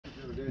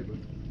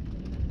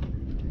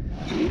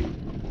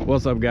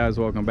What's up, guys?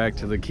 Welcome back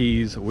to the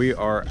Keys. We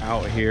are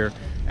out here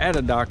at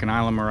a dock in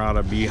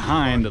Islamorada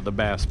behind the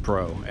Bass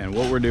Pro, and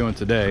what we're doing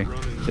today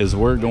is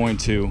we're going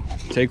to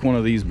take one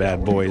of these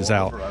bad boys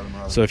out.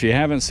 So if you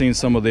haven't seen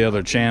some of the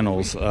other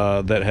channels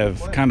that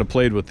have kind of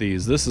played with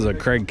these, this is a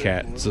Craig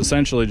Cat. It's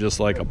essentially just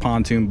like a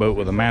pontoon boat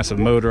with a massive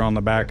motor on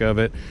the back of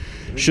it.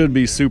 Should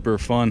be super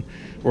fun.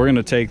 We're going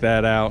to take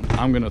that out.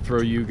 I'm going to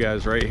throw you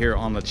guys right here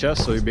on the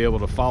chest so you'll be able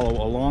to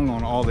follow along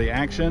on all the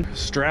action.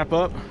 Strap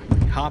up,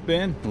 hop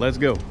in, let's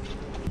go.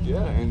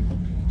 Yeah, and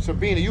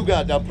Sabina, you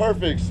got that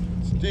perfect.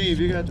 Steve,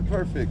 you got the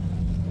perfect.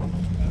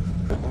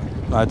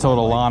 I told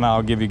Alana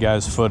I'll give you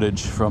guys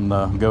footage from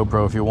the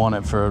GoPro if you want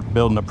it for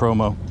building a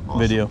promo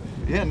video.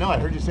 Yeah, no, I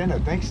heard you saying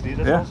that. Thanks, Steve.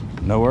 That's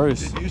awesome. No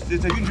worries. Have you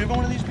driven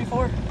one of these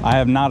before? I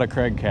have not a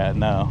Craig Cat,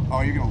 no.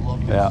 Oh, you're gonna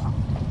love this. Yeah.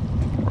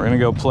 We're gonna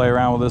go play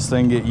around with this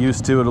thing, get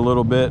used to it a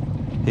little bit.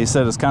 He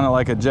said it's kind of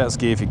like a jet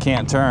ski. If you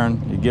can't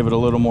turn, you give it a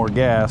little more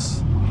gas,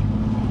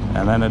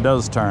 and then it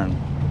does turn.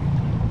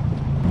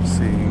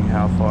 Seeing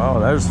how far, oh,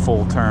 there's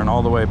full turn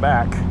all the way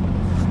back.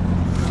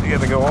 You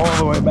got to go all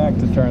the way back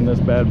to turn this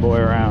bad boy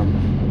around.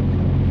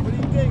 What do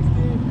you think,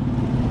 Steve?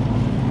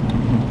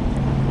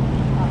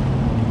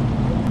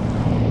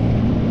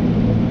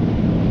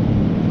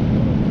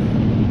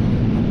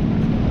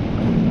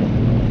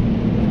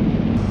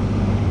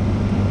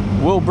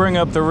 We'll bring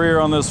up the rear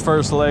on this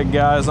first leg,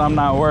 guys. I'm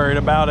not worried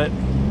about it.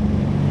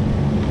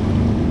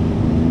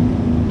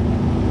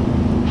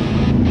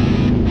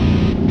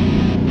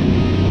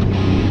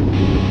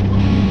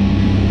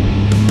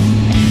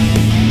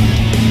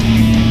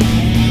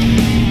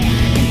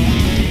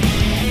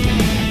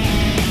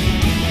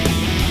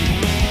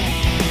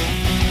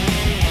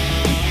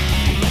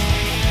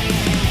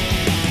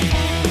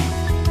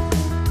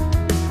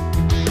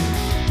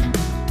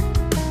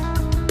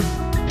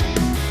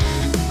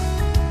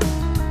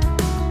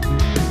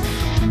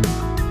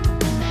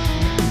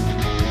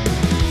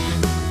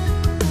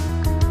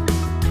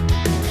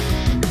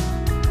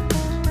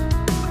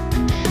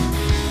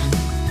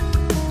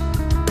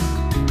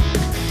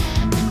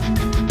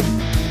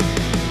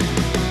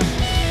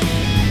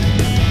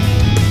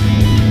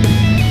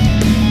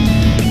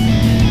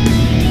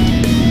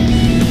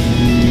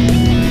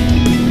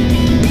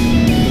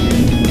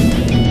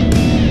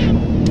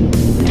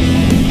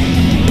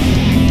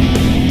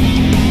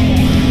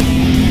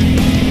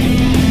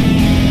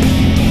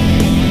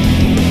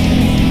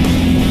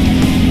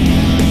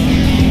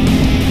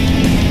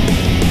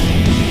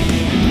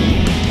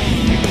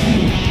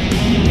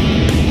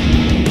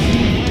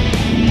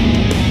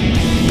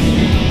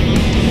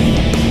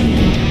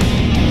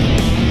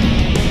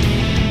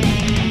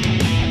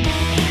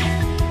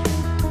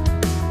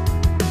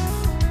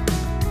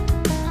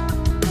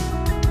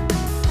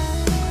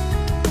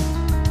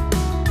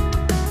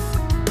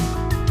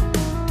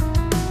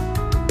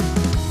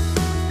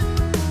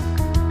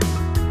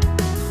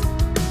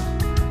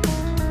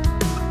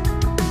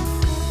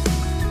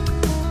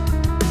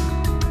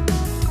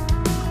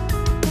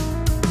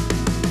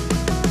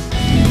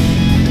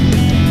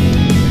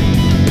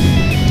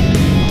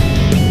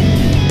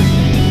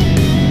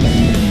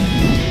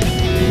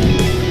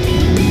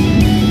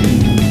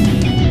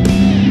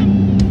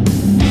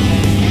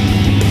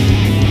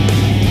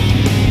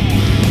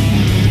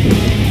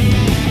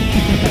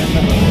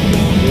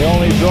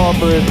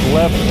 Drawbridge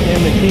left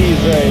in the Keys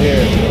right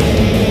here.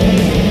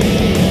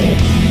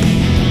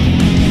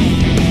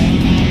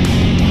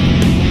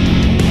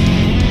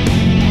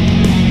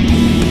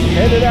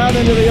 Headed out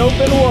into the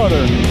open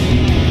water.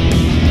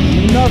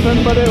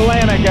 Nothing but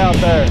Atlantic out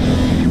there.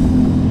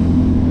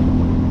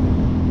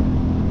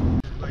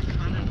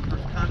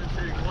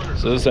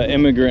 So this is an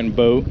immigrant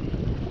boat,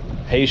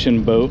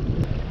 Haitian boat,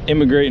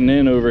 immigrating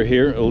in over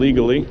here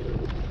illegally,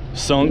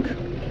 sunk.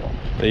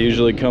 They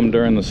usually come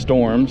during the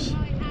storms.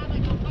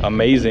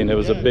 Amazing, it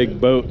was a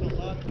big boat.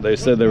 They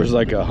said there was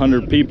like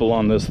 100 people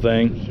on this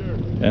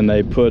thing, and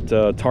they put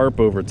a tarp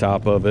over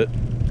top of it.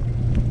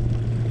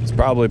 It's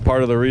probably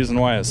part of the reason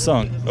why it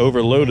sunk,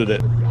 overloaded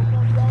it.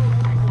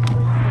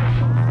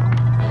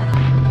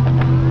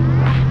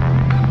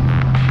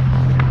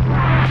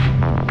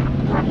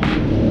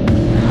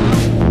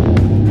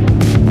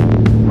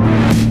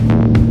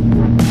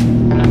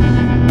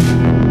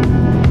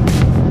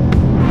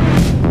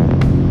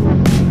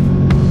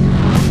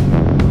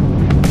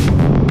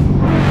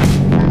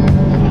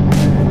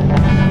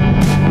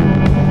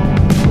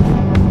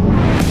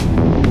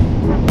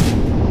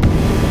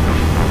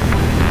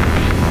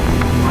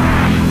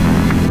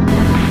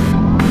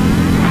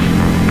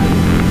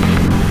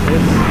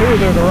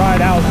 To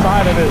ride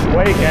outside of his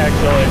wake,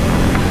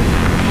 actually.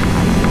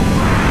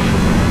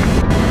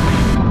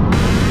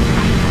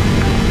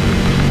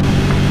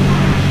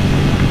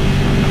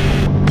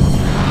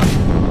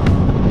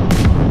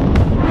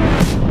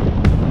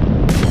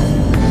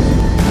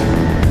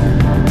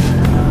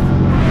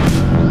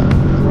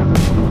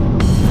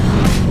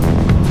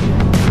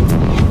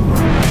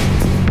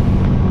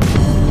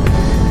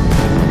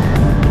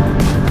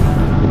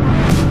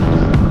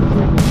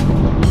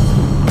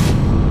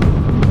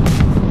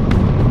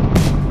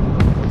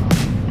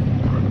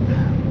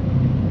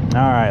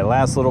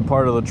 last little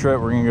part of the trip,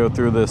 we're gonna go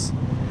through this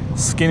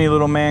skinny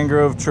little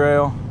mangrove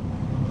trail.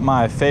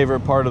 My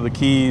favorite part of the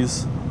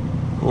Keys.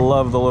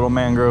 Love the little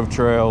mangrove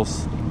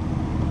trails.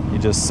 You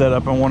just set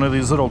up in one of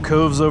these little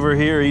coves over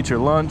here, eat your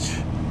lunch.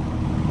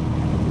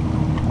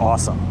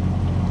 Awesome.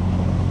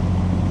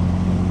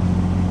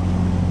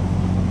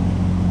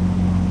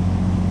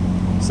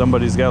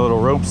 Somebody's got a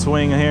little rope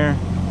swing here.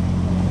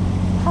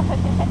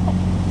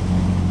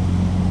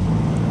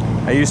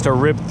 I used to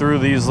rip through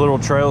these little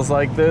trails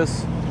like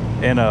this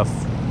in a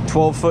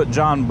 12-foot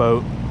John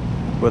boat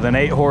with an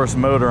 8-horse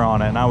motor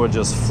on it, and I would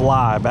just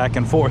fly back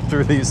and forth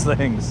through these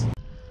things.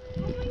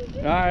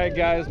 All right,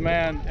 guys,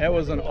 man, it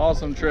was an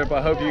awesome trip.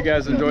 I hope you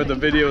guys enjoyed the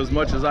video as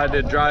much as I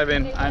did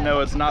driving. I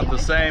know it's not the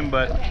same,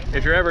 but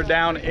if you're ever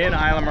down in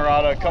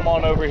Islamorada, come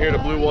on over here to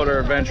Blue Water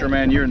Adventure,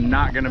 man. You're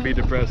not gonna be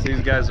depressed.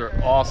 These guys are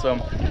awesome.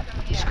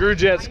 Screw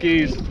jet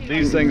skis,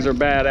 these things are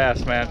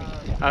badass, man.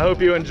 I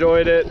hope you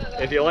enjoyed it.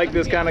 If you like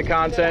this kind of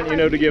content, you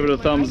know to give it a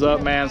thumbs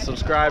up, man.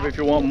 Subscribe if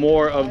you want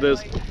more of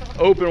this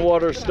open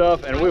water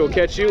stuff, and we will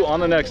catch you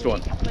on the next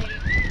one.